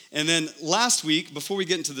And then last week, before we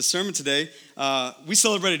get into the sermon today, we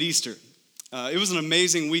celebrated Easter. It was an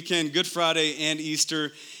amazing weekend, Good Friday and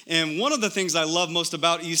Easter. And one of the things I love most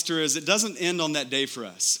about Easter is it doesn't end on that day for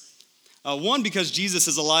us. One, because Jesus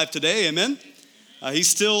is alive today, amen? He's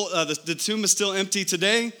still, the tomb is still empty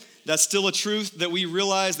today. That's still a truth that we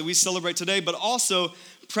realize, that we celebrate today. But also,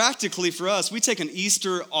 practically for us, we take an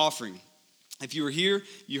Easter offering. If you were here,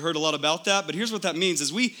 you heard a lot about that. But here's what that means,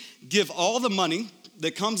 is we give all the money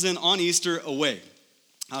that comes in on Easter away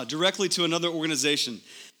directly to another organization.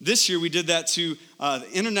 This year, we did that to the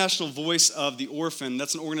International Voice of the Orphan.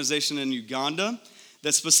 That's an organization in Uganda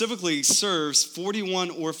that specifically serves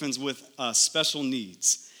 41 orphans with special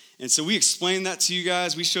needs. And so we explained that to you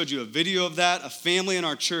guys. We showed you a video of that. A family in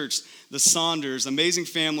our church, the Saunders, amazing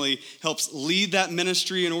family, helps lead that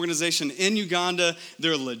ministry and organization in Uganda.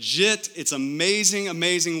 They're legit. It's amazing,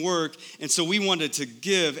 amazing work. And so we wanted to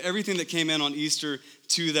give everything that came in on Easter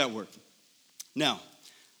to that work. Now,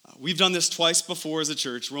 we've done this twice before as a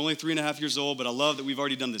church. We're only 3.5 years old, but I love that we've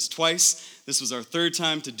already done this twice. This was our third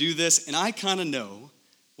time to do this, and I kind of know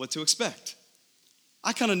what to expect.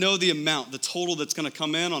 I kind of know the amount, the total that's going to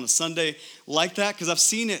come in on a Sunday like that, because I've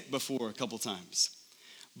seen it before a couple times.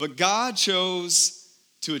 But God chose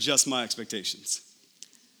to adjust my expectations,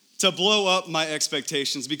 to blow up my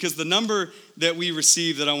expectations, because the number that we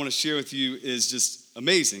received that I want to share with you is just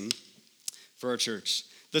amazing for our church.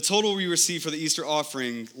 The total we received for the Easter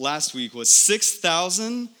offering last week was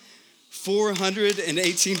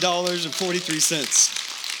 $6,418.43.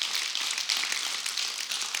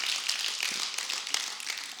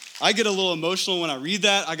 I get a little emotional when I read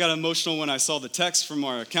that. I got emotional when I saw the text from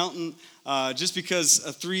our accountant, just because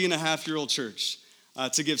a 3.5-year-old church,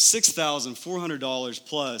 to give $6,400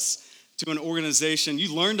 plus to an organization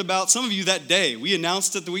you learned about, some of you that day. We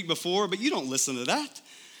announced it the week before, but you don't listen to that.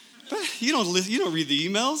 You don't read the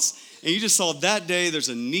emails, and you just saw that day there's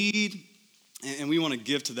a need, and we want to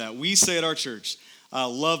give to that. We say at our church,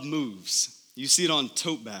 love moves. You see it on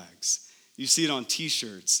tote bags. You see it on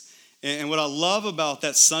T-shirts. And what I love about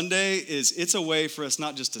that Sunday is it's a way for us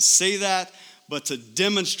not just to say that, but to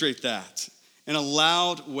demonstrate that in a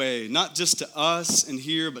loud way, not just to us and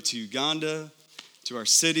here, but to Uganda, to our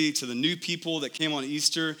city, to the new people that came on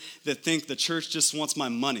Easter that think the church just wants my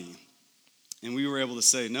money. And we were able to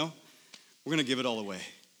say, no, we're going to give it all away.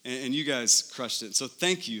 And you guys crushed it. So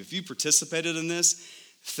thank you. If you participated in this,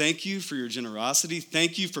 thank you for your generosity.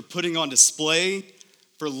 Thank you for putting on display,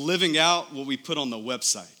 for living out what we put on the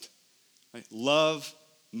website. Right? Love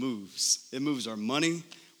moves. It moves our money.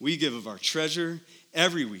 We give of our treasure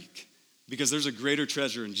every week because there's a greater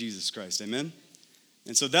treasure in Jesus Christ. Amen?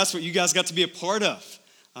 And so that's what you guys got to be a part of.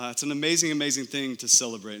 It's an amazing, amazing thing to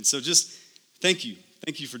celebrate. And so just thank you.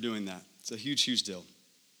 Thank you for doing that. It's a huge, huge deal.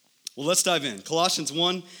 Well, let's dive in. Colossians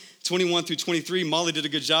 1, 21 through 23. Molly did a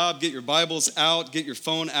good job. Get your Bibles out. Get your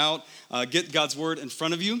phone out. Get God's word in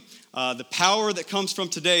front of you. The power that comes from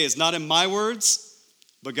today is not in my words,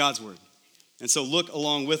 but God's word. And so look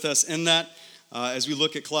along with us in that as we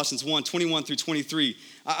look at Colossians 1, 21 through 23.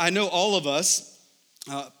 I know all of us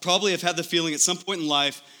probably have had the feeling at some point in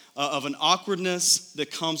life of an awkwardness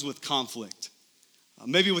that comes with conflict.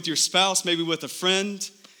 Maybe with your spouse, maybe with a friend.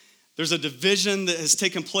 There's a division that has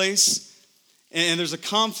taken place and there's a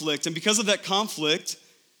conflict. And because of that conflict,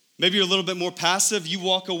 maybe you're a little bit more passive. You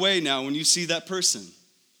walk away now when you see that person.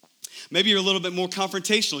 Maybe you're a little bit more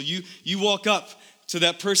confrontational. You walk up to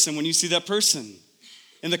that person when you see that person.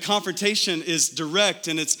 And the confrontation is direct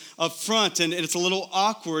and it's upfront and it's a little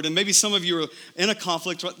awkward. And maybe some of you are in a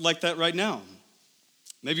conflict like that right now.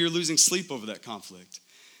 Maybe you're losing sleep over that conflict.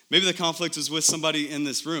 Maybe the conflict is with somebody in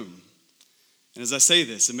this room. And as I say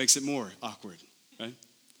this, it makes it more awkward, right?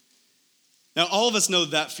 Now, all of us know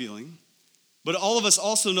that feeling, but all of us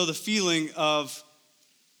also know the feeling of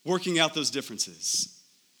working out those differences,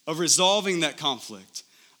 of resolving that conflict,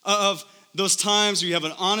 of those times where you have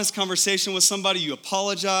an honest conversation with somebody, you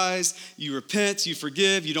apologize, you repent, you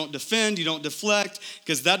forgive, you don't defend, you don't deflect,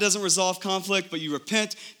 because that doesn't resolve conflict, but you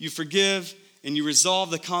repent, you forgive, and you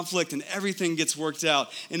resolve the conflict, and everything gets worked out.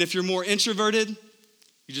 And if you're more introverted,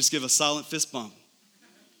 you just give a silent fist bump.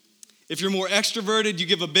 If you're more extroverted, you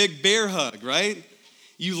give a big bear hug, right?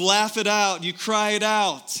 You laugh it out, you cry it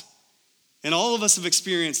out. And all of us have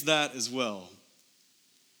experienced that as well.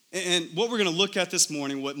 And what we're going to look at this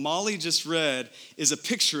morning, what Molly just read, is a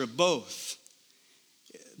picture of both.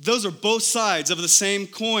 Those are both sides of the same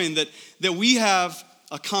coin, that we have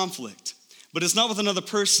a conflict. But it's not with another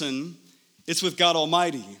person, it's with God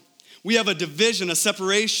Almighty. We have a division, a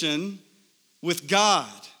separation with God.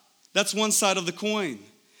 That's one side of the coin.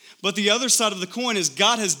 But the other side of the coin is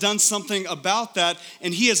God has done something about that,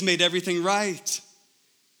 and he has made everything right.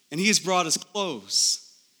 And he has brought us close.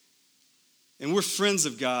 And we're friends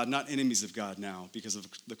of God, not enemies of God now because of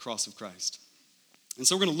the cross of Christ. And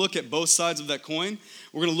so we're going to look at both sides of that coin.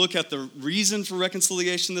 We're going to look at the reason for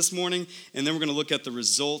reconciliation this morning, and then we're going to look at the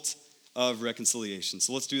result of reconciliation.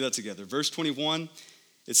 So let's do that together. Verse 21,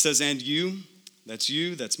 it says, "And you,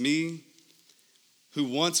 that's me, who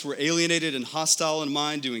once were alienated and hostile in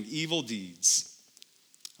mind, doing evil deeds."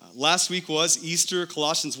 Last week was Easter.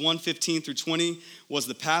 Colossians 1:15 through 20 was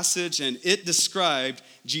the passage, and it described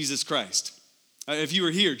Jesus Christ. If you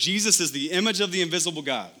were here, Jesus is the image of the invisible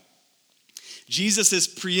God. Jesus is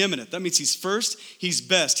preeminent. That means he's first, he's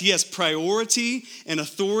best. He has priority and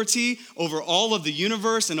authority over all of the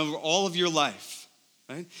universe and over all of your life.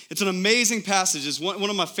 Right? It's an amazing passage. It's one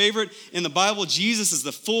of my favorite in the Bible. Jesus is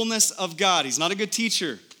the fullness of God. He's not a good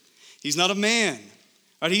teacher. He's not a man.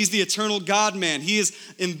 Right? He's the eternal God-man. He is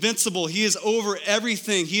invincible. He is over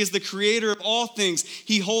everything. He is the creator of all things.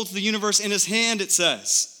 He holds the universe in his hand, it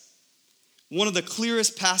says. One of the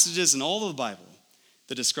clearest passages in all of the Bible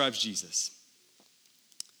that describes Jesus.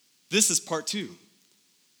 This is part 2.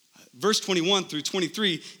 Verse 21 through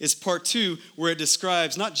 23 is part 2, where it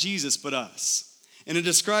describes not Jesus, but us. And it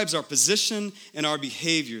describes our position and our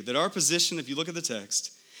behavior. That our position, if you look at the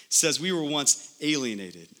text, says we were once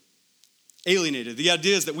alienated. Alienated. The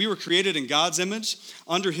idea is that we were created in God's image,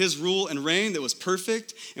 under his rule and reign that was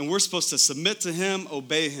perfect, and we're supposed to submit to him,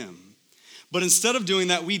 obey him. But instead of doing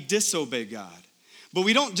that, we disobey God. But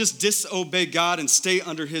we don't just disobey God and stay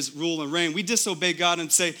under his rule and reign. We disobey God and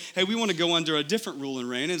say, hey, we want to go under a different rule and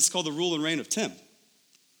reign, and it's called the rule and reign of Tim.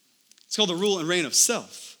 It's called the rule and reign of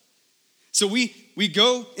self. So we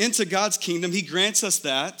go into God's kingdom. He grants us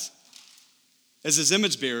that as his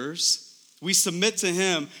image bearers. We submit to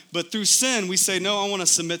him, but through sin, we say, no, I want to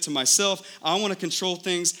submit to myself. I want to control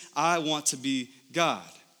things. I want to be God.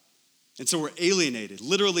 And so we're alienated.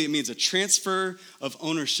 Literally, it means a transfer of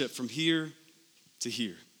ownership from here to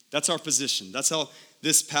here. That's our position. That's how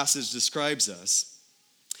this passage describes us.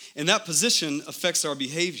 And that position affects our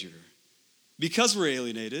behavior. Because we're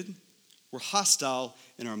alienated, we're hostile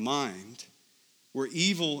in our mind, we're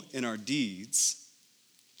evil in our deeds.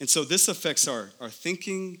 And so this affects our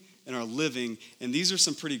thinking and our living. And these are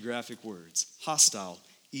some pretty graphic words: hostile,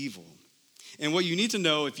 evil. And what you need to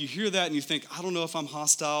know, if you hear that and you think, I don't know if I'm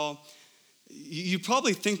hostile, you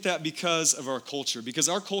probably think that because of our culture, because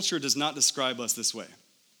our culture does not describe us this way.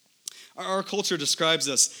 Our culture describes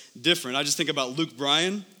us different. I just think about Luke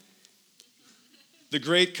Bryan, the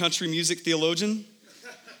great country music theologian.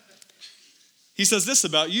 He says this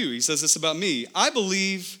about you. He says this about me: I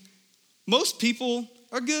believe most people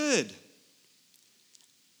are good,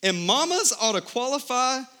 and mamas ought to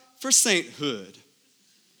qualify for sainthood.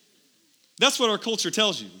 That's what our culture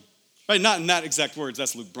tells you. Right? Not in that exact words.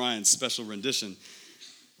 That's Luke Bryan's special rendition.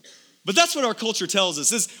 But that's what our culture tells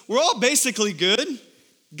us, is we're all basically good.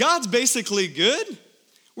 God's basically good.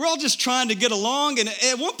 We're all just trying to get along, and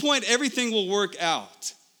at one point, everything will work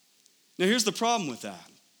out. Now, here's the problem with that,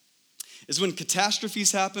 is when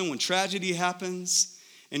catastrophes happen, when tragedy happens,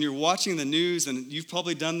 and you're watching the news, and you've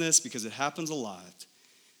probably done this because it happens a lot,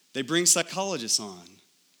 they bring psychologists on.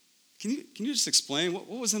 Can you just explain what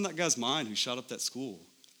was in that guy's mind who shot up that school?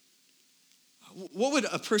 What would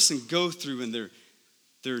a person go through in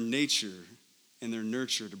their nature and their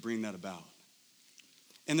nurture to bring that about?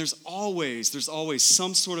 And there's always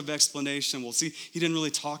some sort of explanation. Well, see, he didn't really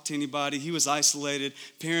talk to anybody. He was isolated.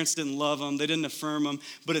 Parents didn't love him. They didn't affirm him.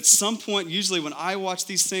 But at some point, usually when I watch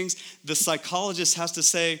these things, the psychologist has to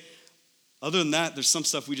say, other than that, there's some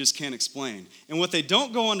stuff we just can't explain. And what they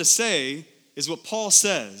don't go on to say is what Paul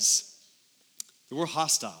says, that we're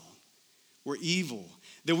hostile, we're evil,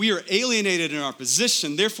 that we are alienated in our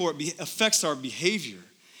position. Therefore, it affects our behavior.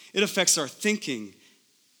 It affects our thinking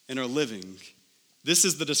and our living. This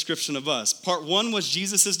is the description of us. Part 1 was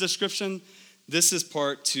Jesus' description. This is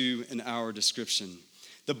part 2 in our description.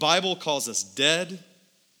 The Bible calls us dead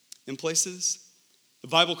in places. The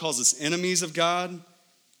Bible calls us enemies of God,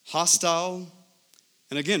 hostile.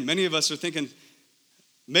 And again, many of us are thinking,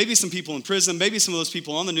 maybe some people in prison, maybe some of those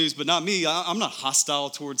people on the news, but not me. I'm not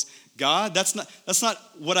hostile towards God. That's not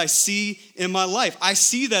what I see in my life. I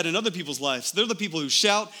see that in other people's lives. They're the people who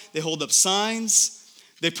shout, they hold up signs,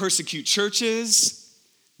 they persecute churches.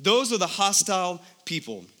 Those are the hostile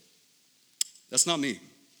people. That's not me.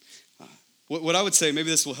 What I would say, maybe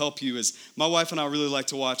this will help you, is my wife and I really like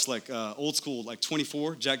to watch old school, like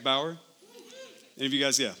 24, Jack Bauer. Any of you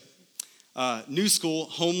guys? Yeah. New school,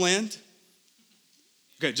 Homeland.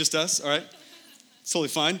 Okay, just us, all right. It's totally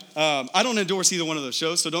fine. I don't endorse either one of those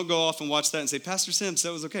shows, so don't go off and watch that and say, Pastor Sims,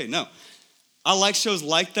 that was okay. No. I like shows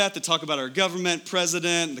like that talk about our government,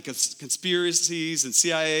 president, the conspiracies and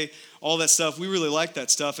CIA, all that stuff. We really like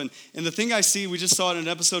that stuff. And the thing I see, we just saw it in an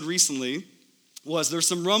episode recently, was there's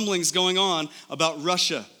some rumblings going on about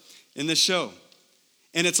Russia in this show.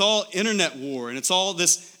 And it's all internet war, and it's all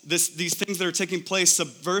these things that are taking place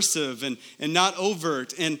subversive and not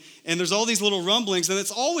overt. And there's all these little rumblings, and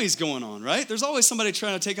it's always going on, right? There's always somebody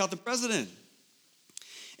trying to take out the president.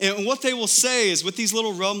 And what they will say is with these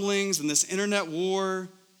little rumblings and this internet war,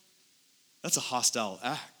 that's a hostile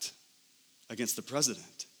act against the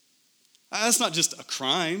president. That's not just a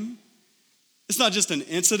crime. It's not just an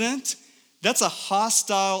incident. That's a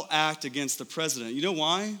hostile act against the president. You know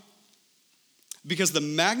why? Because the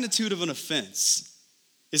magnitude of an offense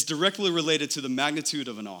is directly related to the magnitude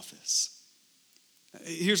of an office.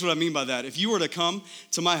 Here's what I mean by that. If you were to come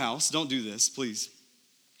to my house, don't do this, please.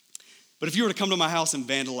 But if you were to come to my house and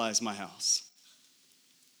vandalize my house,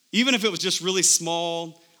 even if it was just really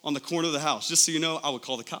small on the corner of the house, just so you know, I would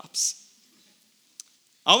call the cops.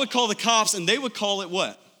 I would call the cops, and they would call it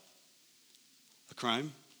what? A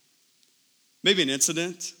crime? Maybe an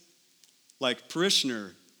incident, like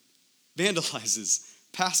parishioner vandalizes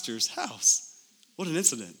pastor's house. What an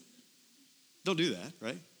incident. Don't do that,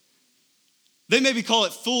 right? They maybe call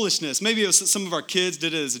it foolishness. Maybe it was some of our kids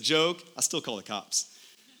did it as a joke. I still call the cops.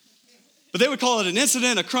 But they would call it an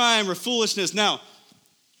incident, a crime, or foolishness. Now,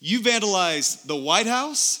 you vandalize the White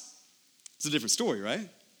House, it's a different story, right?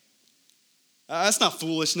 That's not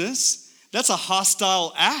foolishness. That's a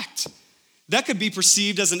hostile act. That could be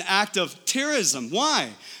perceived as an act of terrorism.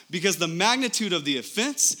 Why? Because the magnitude of the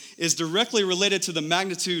offense is directly related to the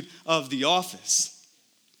magnitude of the office.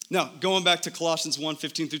 Now, going back to Colossians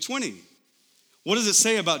 1:15 through 20, what does it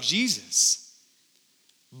say about Jesus?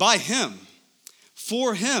 By him,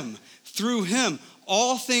 for him, through him,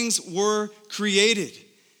 all things were created.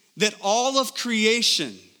 That all of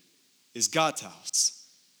creation is God's house.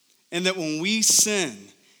 And that when we sin,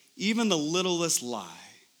 even the littlest lie,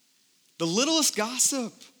 the littlest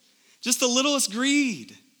gossip, just the littlest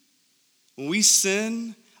greed, when we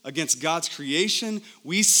sin against God's creation,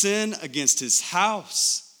 we sin against his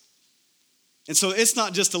house. And so it's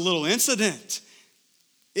not just a little incident.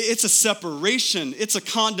 It's a separation. It's a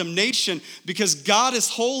condemnation because God is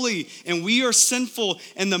holy and we are sinful,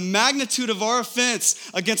 and the magnitude of our offense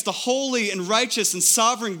against the holy and righteous and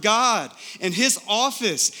sovereign God and his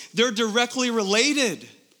office, they're directly related.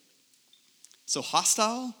 So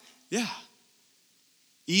hostile? Yeah.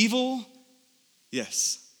 Evil?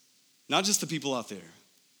 Yes. Not just the people out there,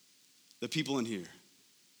 the people in here.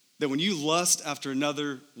 That when you lust after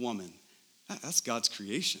another woman, that's God's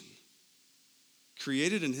creation.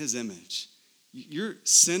 Created in his image. You're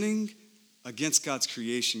sinning against God's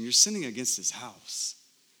creation. You're sinning against his house.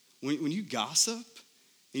 When you gossip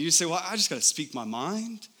and you say, well, I just got to speak my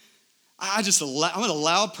mind. I'm a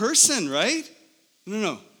loud person, right?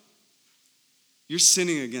 No. You're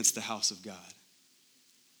sinning against the house of God.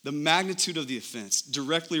 The magnitude of the offense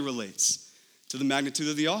directly relates to the magnitude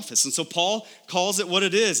of the office. And so Paul calls it what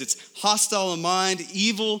it is. It's hostile in mind,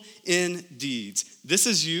 evil in deeds. This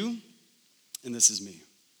is you. And this is me.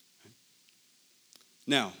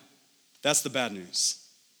 Now, that's the bad news.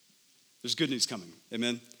 There's good news coming.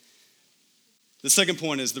 Amen? The second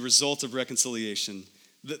point is the result of reconciliation.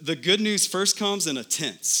 The good news first comes in a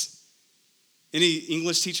tense. Any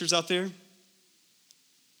English teachers out there?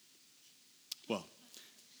 Well,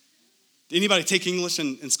 anybody take English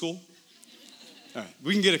in school? All right,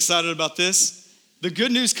 we can get excited about this. The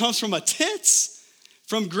good news comes from a tense,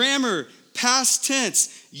 from grammar. Past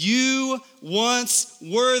tense, you once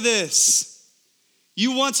were this.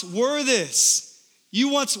 You once were this. You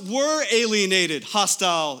once were alienated,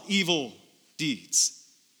 hostile, evil deeds.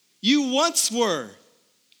 You once were.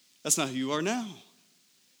 That's not who you are now.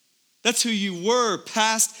 That's who you were,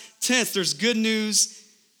 past tense. There's good news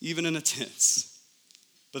even in a tense.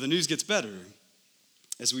 But the news gets better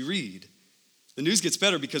as we read. The news gets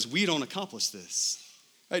better because we don't accomplish this.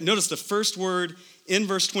 Right, notice the first word in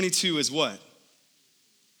verse 22 is what?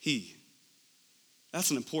 He. That's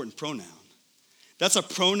an important pronoun. That's a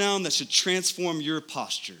pronoun that should transform your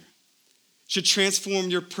posture, should transform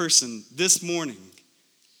your person this morning.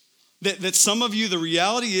 That some of you, the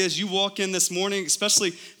reality is you walk in this morning,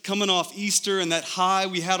 especially coming off Easter and that high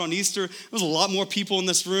we had on Easter. There was a lot more people in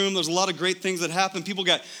this room. There's a lot of great things that happened. People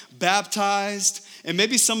got baptized. And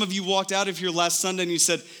maybe some of you walked out of here last Sunday and you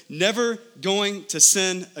said, never going to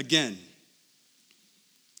sin again.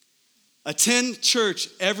 Attend church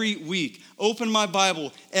every week. Open my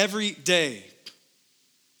Bible every day.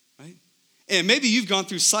 Right? And maybe you've gone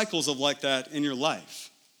through cycles of like that in your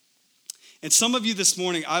life. And some of you this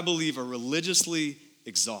morning, I believe, are religiously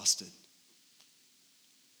exhausted.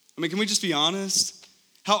 I mean, can we just be honest?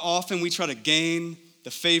 How often we try to gain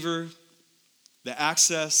the favor, the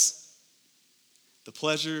access, the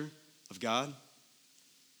pleasure of God?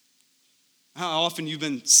 How often you've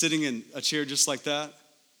been sitting in a chair just like that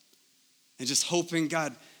and just hoping,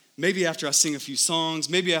 God, maybe after I sing a few songs,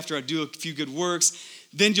 maybe after I do a few good works,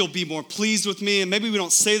 then you'll be more pleased with me. And maybe we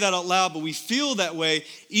don't say that out loud, but we feel that way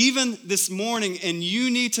even this morning. And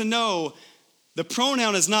you need to know the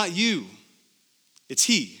pronoun is not you, it's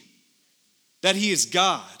he. That he is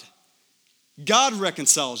God. God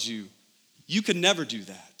reconciles you. You could never do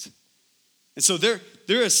that. And so there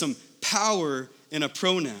is some power in a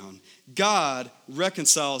pronoun. God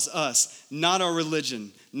reconciles us, not our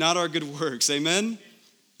religion, not our good works. Amen?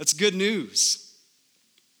 That's good news.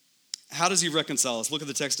 How does he reconcile us? Look at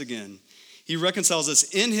the text again. He reconciles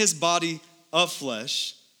us in his body of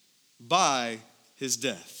flesh by his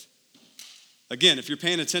death. Again, if you're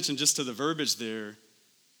paying attention just to the verbiage there,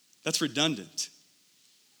 that's redundant.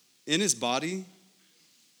 In his body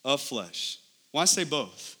of flesh. Why say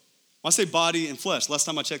both? Why say body and flesh? Last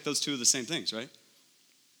time I checked, those two are the same things, right?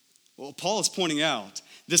 Well, Paul is pointing out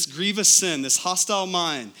this grievous sin, this hostile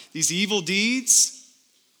mind, these evil deeds,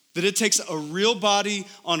 that it takes a real body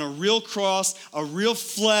on a real cross, a real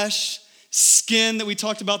flesh, skin that we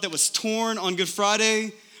talked about that was torn on Good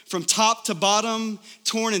Friday, from top to bottom,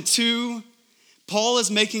 torn in two. Paul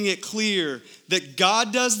is making it clear that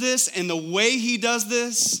God does this, and the way he does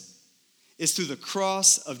this is through the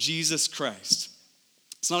cross of Jesus Christ.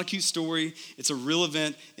 It's not a cute story. It's a real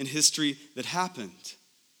event in history that happened.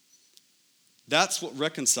 That's what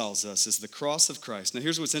reconciles us, is the cross of Christ. Now,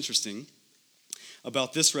 here's what's interesting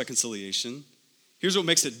about this reconciliation. Here's what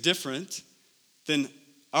makes it different than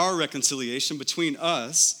our reconciliation between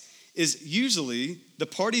us, is usually the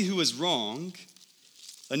party who is wrong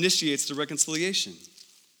initiates the reconciliation,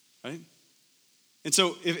 right? And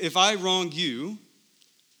so if I wrong you,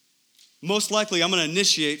 most likely I'm going to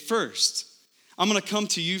initiate first. I'm going to come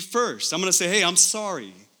to you first. I'm going to say, hey, I'm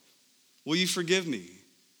sorry. Will you forgive me?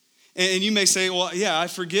 And you may say, well, yeah, I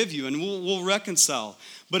forgive you, and we'll reconcile.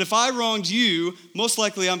 But if I wronged you, most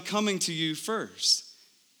likely I'm coming to you first.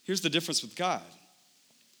 Here's the difference with God.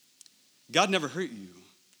 God never hurt you.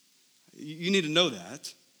 You need to know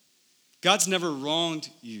that. God's never wronged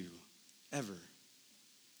you, ever.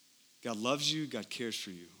 God loves you. God cares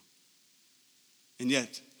for you. And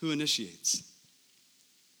yet, who initiates?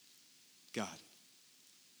 God.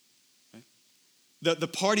 Right? The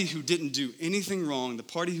party who didn't do anything wrong, the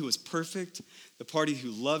party who is perfect, the party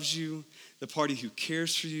who loves you, the party who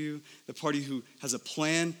cares for you, the party who has a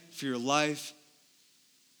plan for your life,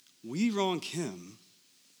 we wrong him,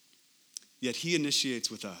 yet he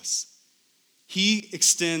initiates with us. He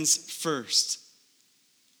extends first.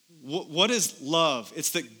 What is love?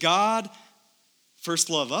 It's that God first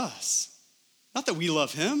loved us. Not that we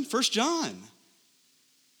love him. 1 John.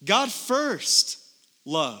 God first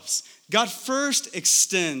loves. God first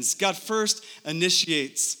extends. God first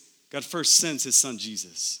initiates. God first sends his son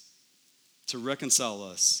Jesus to reconcile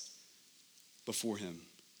us before him.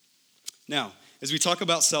 Now, as we talk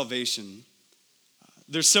about salvation,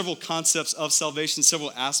 there's several concepts of salvation,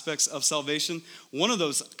 several aspects of salvation. One of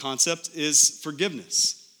those concepts is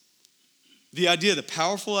forgiveness. The idea, the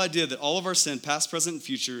powerful idea that all of our sin, past, present, and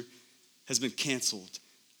future, has been canceled,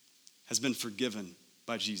 has been forgiven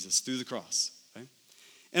by Jesus through the cross. Right?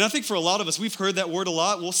 And I think for a lot of us, we've heard that word a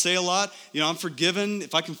lot. We'll say a lot, I'm forgiven.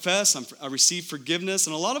 If I confess, I receive forgiveness.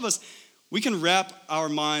 And a lot of us, we can wrap our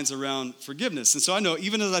minds around forgiveness. And so I know,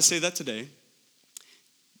 even as I say that today,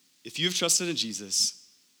 if you've trusted in Jesus,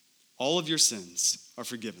 all of your sins are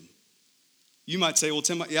forgiven. You might say, well,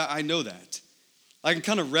 Tim, yeah, I know that. I can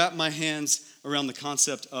kind of wrap my hands around the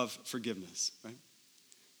concept of forgiveness, right?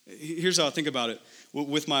 Here's how I think about it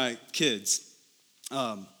with my kids.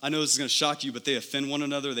 I know this is going to shock you, but they offend one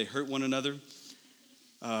another. They hurt one another.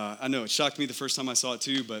 I know it shocked me the first time I saw it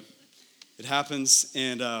too, but it happens.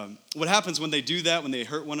 And what happens when they do that, when they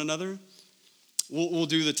hurt one another, we'll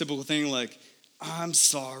do the typical thing like, I'm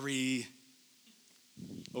sorry.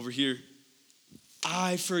 Over here,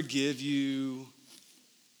 I forgive you.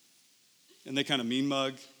 And they kind of mean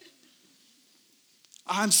mug.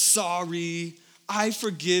 I'm sorry. I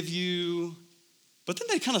forgive you. But then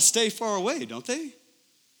they kind of stay far away, don't they?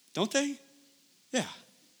 Don't they? Yeah.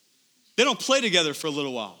 They don't play together for a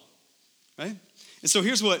little while, right? And so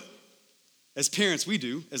here's what, as parents, we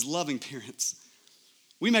do, as loving parents.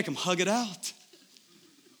 We make them hug it out.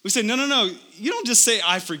 We say, no. You don't just say,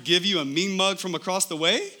 I forgive you, a mean mug from across the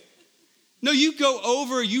way. No, you go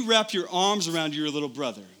over, you wrap your arms around your little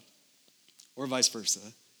brother, or vice versa.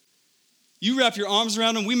 You wrap your arms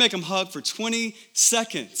around them, we make them hug for 20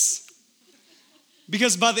 seconds.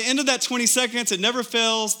 Because by the end of that 20 seconds, it never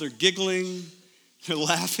fails. They're giggling, they're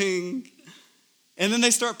laughing, and then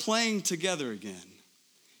they start playing together again.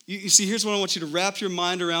 You see, here's what I want you to wrap your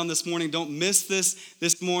mind around this morning. Don't miss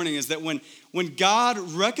this morning, is that when God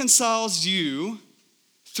reconciles you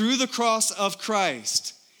through the cross of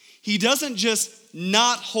Christ, he doesn't just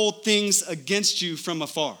not hold things against you from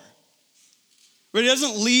afar. Right? He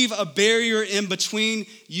doesn't leave a barrier in between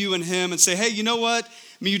you and him and say, hey, you know what? I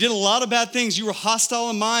mean, you did a lot of bad things. You were hostile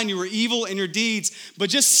in mind. You were evil in your deeds. But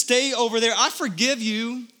just stay over there. I forgive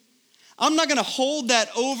you. I'm not going to hold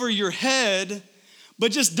that over your head,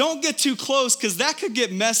 but just don't get too close because that could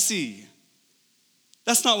get messy.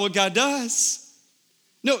 That's not what God does.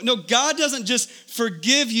 No, God doesn't just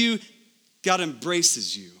forgive you. God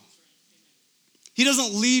embraces you. He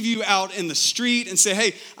doesn't leave you out in the street and say,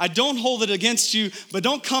 hey, I don't hold it against you, but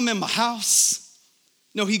don't come in my house.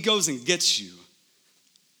 No, he goes and gets you.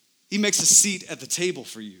 He makes a seat at the table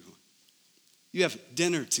for you. You have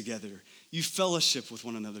dinner together. You fellowship with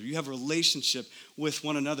one another. You have a relationship with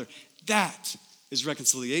one another. That is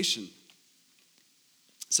reconciliation.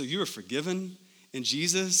 So you are forgiven in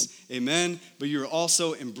Jesus, amen, but you're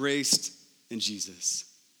also embraced in Jesus.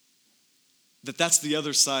 That's the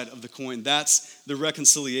other side of the coin. That's the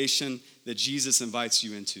reconciliation that Jesus invites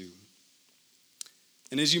you into.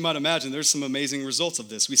 And as you might imagine, there's some amazing results of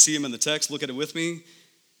this. We see them in the text. Look at it with me.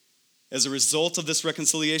 As a result of this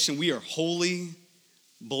reconciliation, we are holy,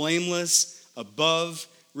 blameless, above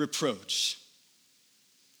reproach.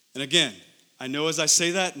 And again, I know as I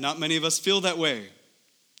say that, not many of us feel that way.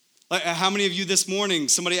 Like, how many of you this morning,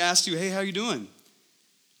 somebody asked you, hey, how you doing?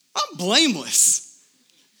 I'm blameless.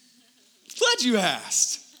 Glad you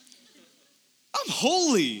asked. I'm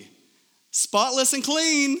holy, spotless and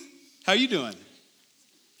clean. How you doing?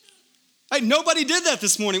 Hey, nobody did that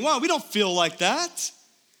this morning. Wow, we don't feel like that.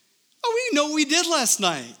 Oh, we know what we did last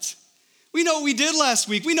night. We know what we did last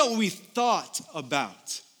week. We know what we thought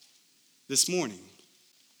about this morning.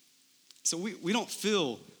 So we don't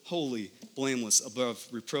feel holy, blameless, above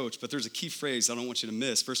reproach. But there's a key phrase I don't want you to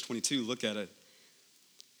miss. Verse 22, look at it.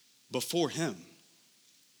 Before him.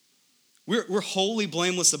 We're holy,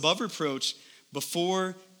 blameless, above reproach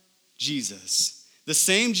before Jesus. The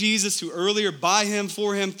same Jesus who earlier by him,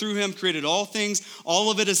 for him, through him created all things. All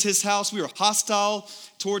of it is his house. We are hostile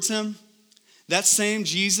towards him. That same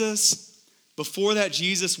Jesus, before that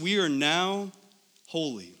Jesus, we are now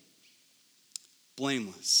holy,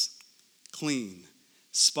 blameless, clean,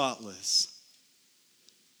 spotless,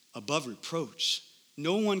 above reproach.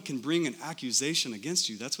 No one can bring an accusation against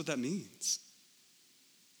you. That's what that means.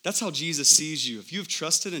 That's how Jesus sees you. If you've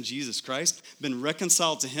trusted in Jesus Christ, been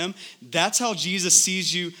reconciled to him, that's how Jesus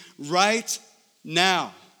sees you right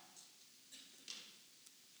now.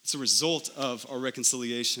 It's a result of our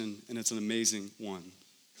reconciliation, and it's an amazing one.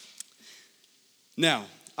 Now,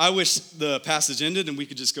 I wish the passage ended and we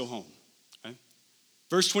could just go home. Okay?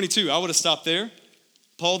 Verse 22, I would have stopped there.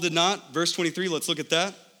 Paul did not. Verse 23, let's look at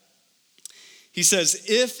that. He says,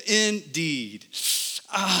 if indeed,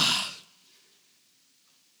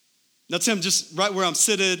 Now, Tim, just right where I'm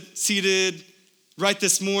seated, right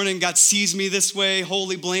this morning, God sees me this way,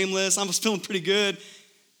 holy, blameless. I was feeling pretty good.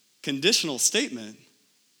 Conditional statement.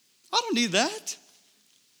 I don't need that.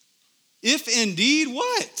 If indeed,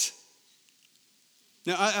 what?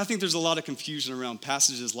 Now, I think there's a lot of confusion around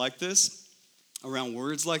passages like this, around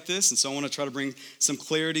words like this, and so I want to try to bring some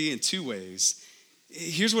clarity in two ways.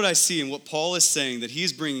 Here's what I see in what Paul is saying, that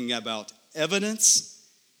he's bringing about evidence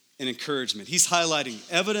and encouragement. He's highlighting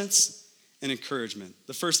evidence and encouragement.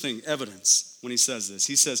 The first thing, evidence, when he says this.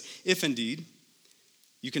 He says, if indeed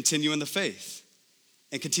you continue in the faith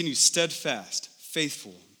and continue steadfast,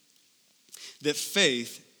 faithful, that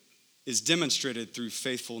faith is demonstrated through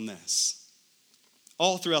faithfulness.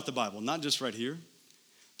 All throughout the Bible, not just right here.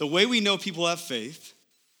 The way we know people have faith,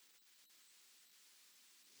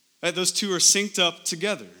 right, those two are synced up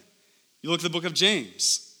together. You look at the book of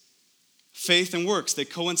James. Faith and works, they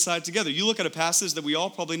coincide together. You look at a passage that we all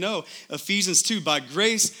probably know, Ephesians 2, by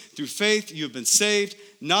grace, through faith, you have been saved,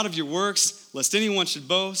 not of your works, lest anyone should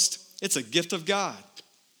boast. It's a gift of God.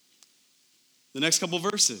 The next couple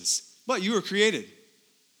verses, but you were created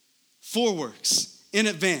for works in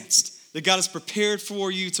advance that God has prepared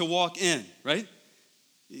for you to walk in, right?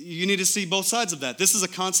 You need to see both sides of that. This is a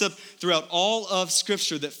concept throughout all of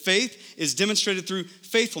Scripture, that faith is demonstrated through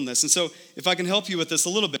faithfulness. And so if I can help you with this a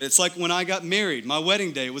little bit, it's like when I got married. My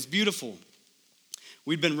wedding day was beautiful.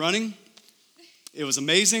 We'd been running It was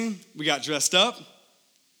amazing. We got dressed up.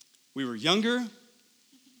 We were younger.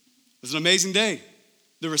 It was an amazing day.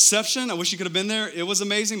 The reception, I wish you could have been there. It was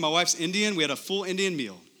amazing. My wife's Indian. We had a full Indian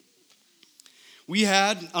meal. We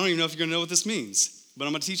had, I don't even know if you're going to know what this means, but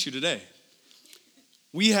I'm going to teach you today.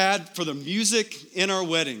 We had, for the music in our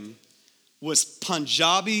wedding, was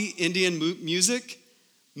Punjabi Indian music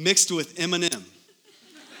mixed with Eminem.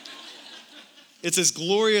 It's as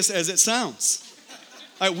glorious as it sounds.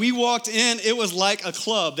 All right, we walked in, it was like a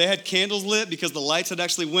club. They had candles lit because the lights had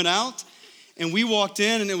actually went out. And we walked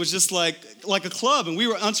in and it was just like a club. And we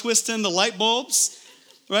were untwisting the light bulbs,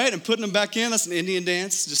 right? And putting them back in. That's an Indian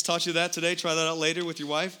dance. Just taught you that today. Try that out later with your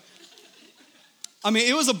wife. I mean,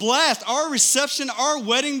 it was a blast. Our reception, our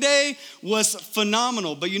wedding day was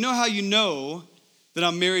phenomenal. But you know how you know that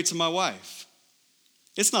I'm married to my wife?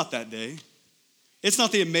 It's not that day. It's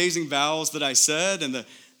not the amazing vows that I said and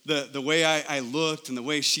the way I looked and the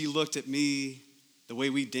way she looked at me, the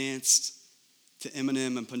way we danced to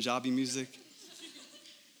Eminem and Punjabi music.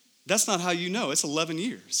 That's not how you know. It's 11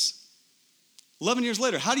 years. 11 years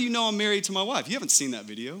later, how do you know I'm married to my wife? You haven't seen that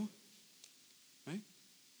video, right?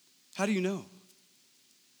 How do you know?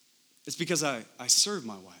 It's because I serve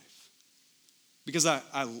my wife. Because I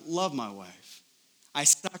love my wife. I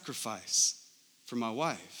sacrifice for my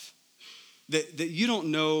wife. That you don't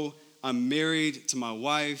know I'm married to my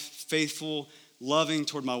wife, faithful, loving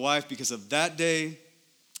toward my wife because of that day.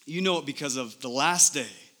 You know it because of the last day.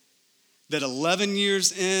 That 11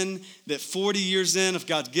 years in, that 40 years in, if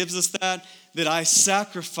God gives us that I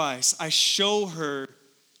sacrifice, I show her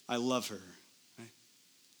I love her. Right?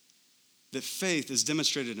 That faith is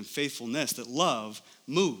demonstrated in faithfulness, that love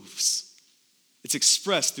moves. It's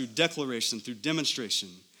expressed through declaration, through demonstration,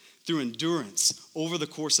 through endurance over the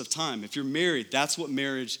course of time. If you're married, that's what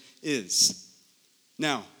marriage is.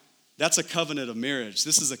 Now, that's a covenant of marriage.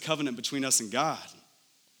 This is a covenant between us and God.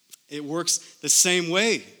 It works the same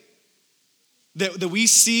way. That we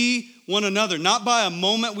see one another, not by a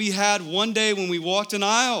moment we had one day when we walked an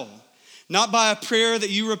aisle, not by a prayer that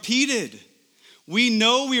you repeated. We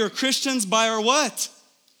know we are Christians by our what?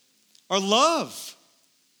 Our love.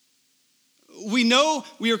 We know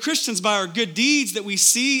we are Christians by our good deeds that we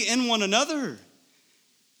see in one another.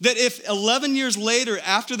 That if 11 years later,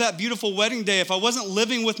 after that beautiful wedding day, if I wasn't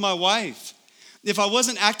living with my wife, if I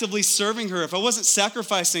wasn't actively serving her, if I wasn't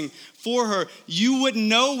sacrificing for her, you wouldn't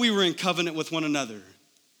know we were in covenant with one another.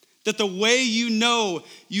 That the way you know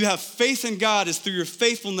you have faith in God is through your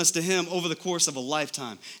faithfulness to Him over the course of a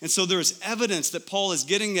lifetime. And so there is evidence that Paul is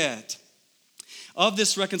getting at of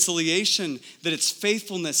this reconciliation, that it's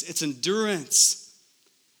faithfulness, it's endurance.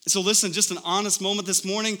 And so listen, just an honest moment this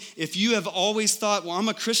morning. If you have always thought, well, I'm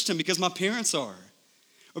a Christian because my parents are,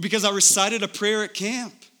 or because I recited a prayer at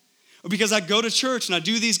camp, or because I go to church and I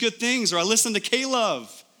do these good things, or I listen to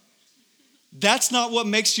K-Love. That's not what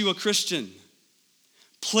makes you a Christian.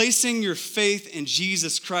 Placing your faith in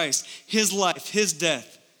Jesus Christ, His life, His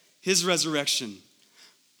death, His resurrection.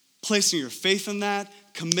 Placing your faith in that,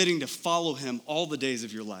 committing to follow Him all the days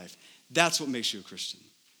of your life. That's what makes you a Christian.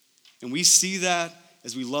 And we see that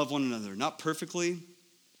as we love one another, not perfectly,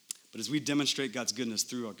 but as we demonstrate God's goodness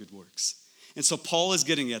through our good works. And so Paul is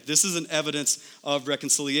getting at, this is an evidence of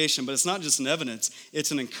reconciliation, but it's not just an evidence,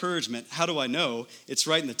 it's an encouragement. How do I know? It's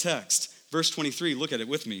right in the text. Verse 23, look at it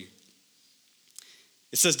with me.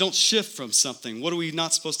 It says, don't shift from something. What are we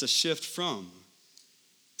not supposed to shift from?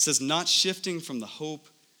 It says, not shifting from the hope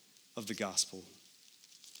of the gospel.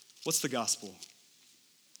 What's the gospel?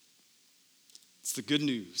 It's the good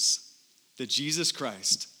news that Jesus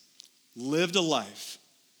Christ lived a life,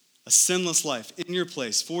 a sinless life in your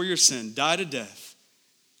place for your sin, died a death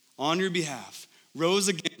on your behalf, rose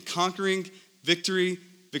again, conquering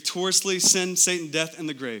victoriously sin, Satan, death, and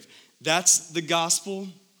the grave. That's the gospel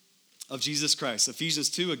of Jesus Christ. Ephesians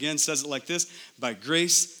 2 again says it like this: by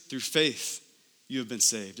grace through faith you have been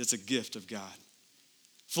saved. It's a gift of God.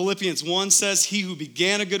 Philippians 1 says, he who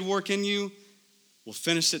began a good work in you will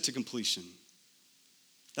finish it to completion.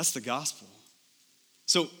 That's the gospel.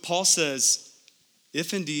 So Paul says,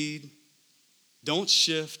 if indeed, don't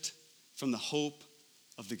shift from the hope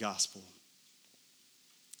of the gospel.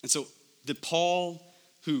 And so did Paul,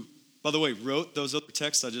 who, by the way, wrote those other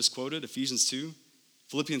texts I just quoted, Ephesians 2,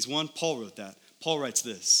 Philippians 1, Paul wrote that. Paul writes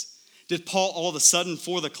this. Did Paul all of a sudden,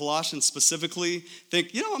 for the Colossians specifically,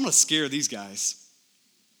 think, I'm going to scare these guys?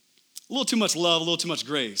 A little too much love, a little too much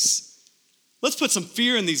grace. Let's put some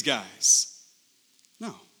fear in these guys.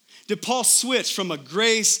 No. Did Paul switch from a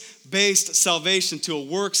grace-based salvation to a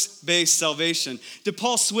works-based salvation? Did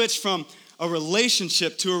Paul switch from a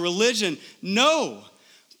relationship to a religion? No.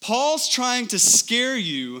 Paul's trying to scare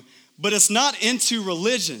you But it's not into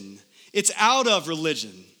religion. It's out of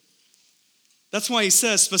religion. That's why he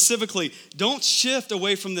says specifically, don't shift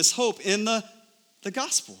away from this hope in the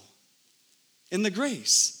gospel, in the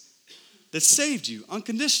grace that saved you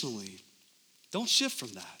unconditionally. Don't shift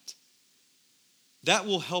from that. That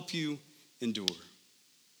will help you endure.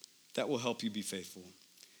 That will help you be faithful.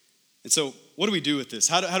 And so what do we do with this?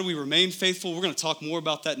 How do we remain faithful? We're going to talk more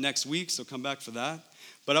about that next week, so come back for that.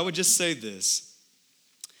 But I would just say this.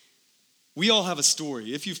 We all have a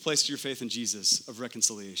story, if you've placed your faith in Jesus, of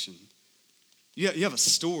reconciliation. You have a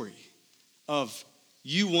story of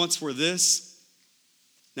you once were this,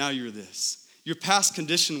 now you're this. Your past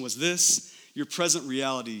condition was this, your present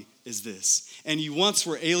reality is this. And you once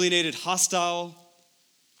were alienated, hostile,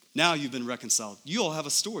 now you've been reconciled. You all have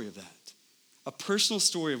a story of that. A personal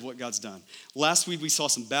story of what God's done. Last week we saw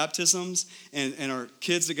some baptisms, and our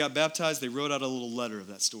kids that got baptized, they wrote out a little letter of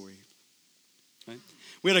that story. Right?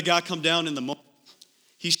 We had a guy come down in the moment.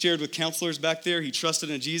 He shared with counselors back there. He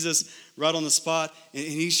trusted in Jesus right on the spot, and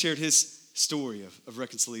he shared his story of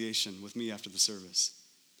reconciliation with me after the service.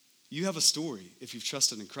 You have a story if you've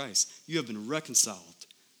trusted in Christ. You have been reconciled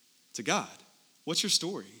to God. What's your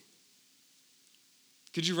story?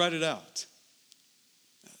 Could you write it out?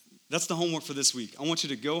 That's the homework for this week. I want you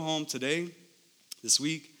to go home today, this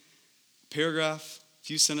week, a paragraph, a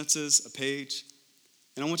few sentences, a page,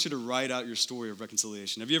 and I want you to write out your story of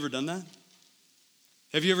reconciliation. Have you ever done that?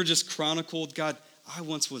 Have you ever just chronicled, God, I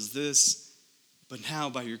once was this, but now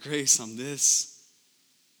by your grace I'm this?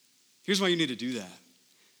 Here's why you need to do that.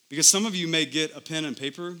 Because some of you may get a pen and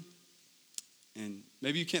paper, and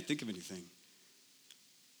maybe you can't think of anything.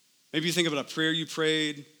 Maybe you think about a prayer you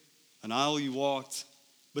prayed, an aisle you walked,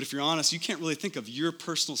 but if you're honest, you can't really think of your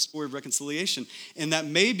personal story of reconciliation. And that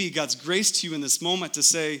may be God's grace to you in this moment to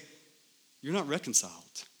say, you're not reconciled.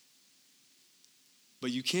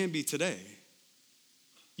 But you can be today.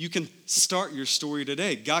 You can start your story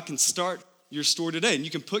today. God can start your story today. And you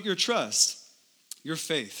can put your trust, your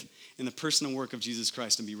faith in the person and work of Jesus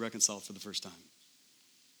Christ and be reconciled for the first time.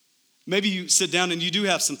 Maybe you sit down and you do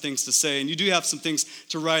have some things to say and you do have some things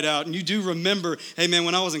to write out and you do remember, hey man,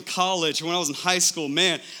 when I was in college or when I was in high school,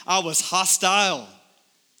 man, I was hostile.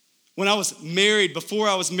 When I was married, before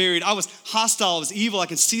I was married, I was hostile, I was evil. I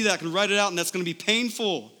can see that, I can write it out, and that's going to be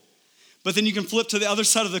painful. But then you can flip to the other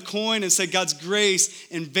side of the coin and say, God's grace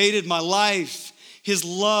invaded my life. His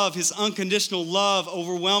love, his unconditional love,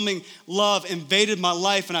 overwhelming love invaded my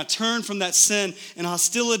life, and I turned from that sin and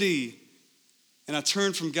hostility. And I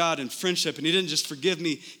turned from God in friendship, and he didn't just forgive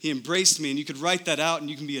me, he embraced me. And you could write that out, and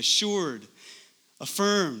you can be assured,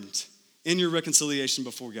 affirmed in your reconciliation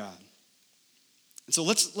before God. And so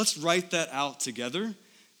let's write that out together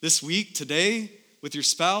this week, today, with your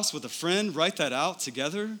spouse, with a friend. Write that out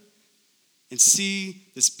together and see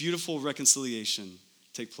this beautiful reconciliation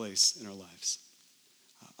take place in our lives.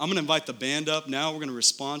 I'm going to invite the band up now. We're going to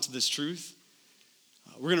respond to this truth.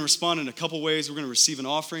 We're going to respond in a couple ways. We're going to receive an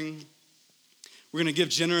offering. We're going to give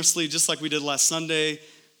generously, just like we did last Sunday,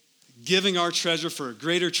 giving our treasure for a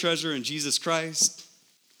greater treasure in Jesus Christ.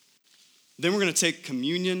 Then we're going to take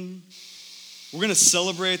communion. We're going to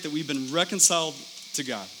celebrate that we've been reconciled to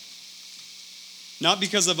God. Not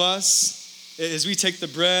because of us. As we take the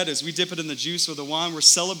bread, as we dip it in the juice or the wine, we're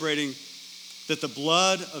celebrating that the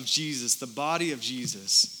blood of Jesus, the body of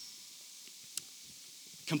Jesus,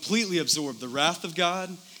 completely absorbed the wrath of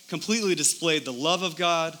God, completely displayed the love of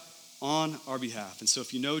God on our behalf. And so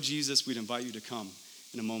if you know Jesus, we'd invite you to come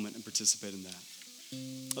in a moment and participate in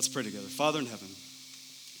that. Let's pray together. Father in heaven,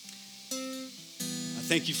 I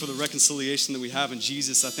thank you for the reconciliation that we have in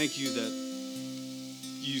Jesus. I thank you that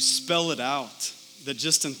you spell it out, that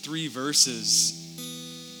just in 3 verses,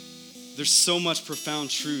 there's so much profound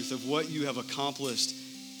truth of what you have accomplished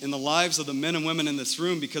in the lives of the men and women in this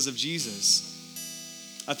room because of Jesus.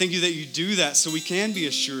 I thank you that you do that so we can be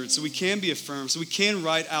assured, so we can be affirmed, so we can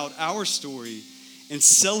write out our story and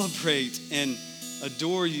celebrate and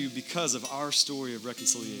adore you because of our story of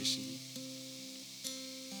reconciliation.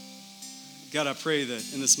 God, I pray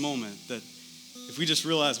that in this moment, that if we just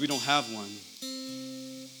realize we don't have one,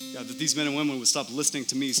 God, that these men and women would stop listening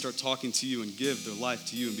to me, start talking to you, and give their life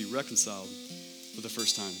to you and be reconciled for the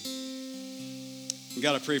first time. And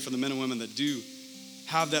God, I pray for the men and women that do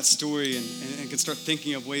have that story and can start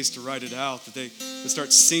thinking of ways to write it out, that they would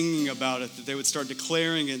start singing about it, that they would start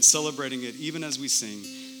declaring it and celebrating it even as we sing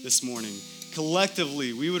this morning.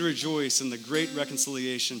 Collectively, we would rejoice in the great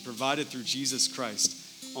reconciliation provided through Jesus Christ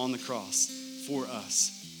on the cross for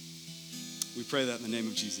us. We pray that in the name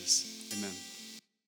of Jesus. Amen.